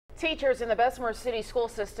Teachers in the Bessemer City School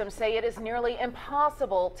system say it is nearly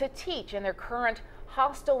impossible to teach in their current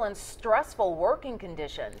hostile and stressful working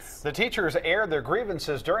conditions. The teachers aired their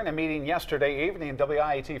grievances during a meeting yesterday evening.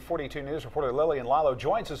 WIAT 42 News reporter Lillian Lalo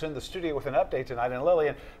joins us in the studio with an update tonight. And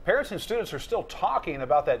Lillian, parents and students are still talking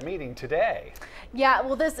about that meeting today. Yeah,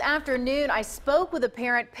 well, this afternoon I spoke with a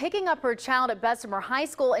parent picking up her child at Bessemer High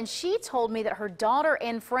School, and she told me that her daughter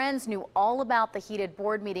and friends knew all about the heated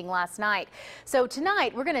board meeting last night. So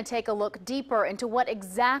tonight we're going to take a look deeper into what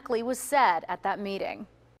exactly was said at that meeting.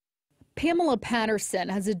 Pamela Patterson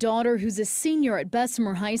has a daughter who's a senior at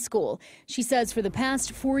Bessemer High School. She says for the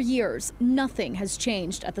past 4 years, nothing has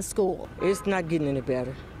changed at the school. It's not getting any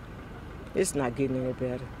better. It's not getting any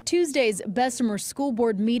better. Tuesday's Bessemer School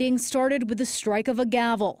Board meeting started with the strike of a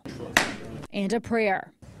gavel and a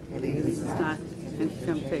prayer.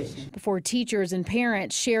 Before teachers and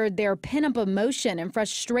parents shared their pent-up emotion and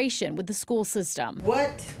frustration with the school system.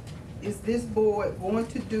 What is this board going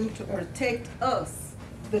to do to protect us,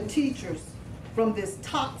 the teachers, from this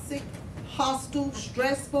toxic, hostile,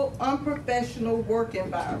 stressful, unprofessional work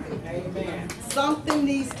environment? Amen. Something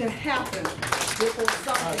needs to happen before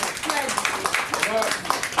something tragic.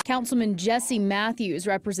 Councilman Jesse Matthews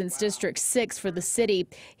represents District 6 for the city.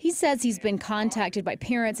 He says he's been contacted by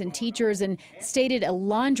parents and teachers and stated a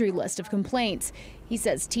laundry list of complaints. He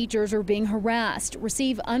says teachers are being harassed,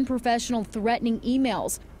 receive unprofessional, threatening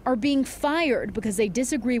emails, are being fired because they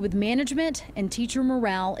disagree with management, and teacher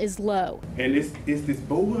morale is low. And it's this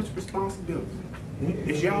board's responsibility.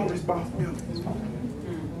 It's y'all responsibility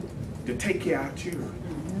to take care of our children.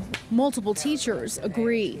 Multiple teachers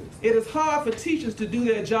agree. It is hard for teachers to do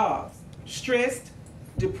their jobs, stressed,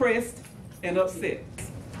 depressed, and upset.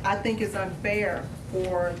 I think it's unfair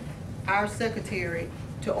for our secretary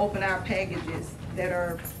to open our packages that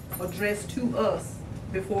are addressed to us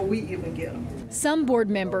before we even get them. Some board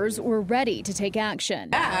members were ready to take action.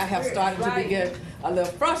 I have started to get a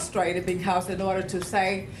little frustrated because in order to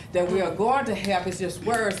say that we are going to have, it's just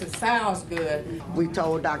words, it sounds good. We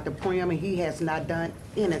told Dr. Prim and he has not done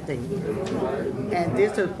anything. And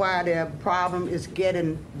this is why the problem is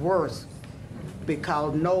getting worse,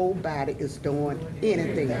 because nobody is doing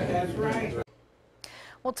anything. That's right.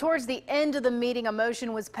 Well, towards the end of the meeting, a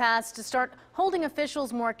motion was passed to start holding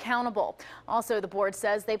officials more accountable. Also, the board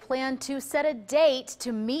says they plan to set a date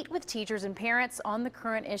to meet with teachers and parents on the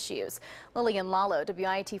current issues. Lillian Lalo,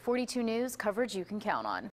 WIAT 42 News, coverage you can count on.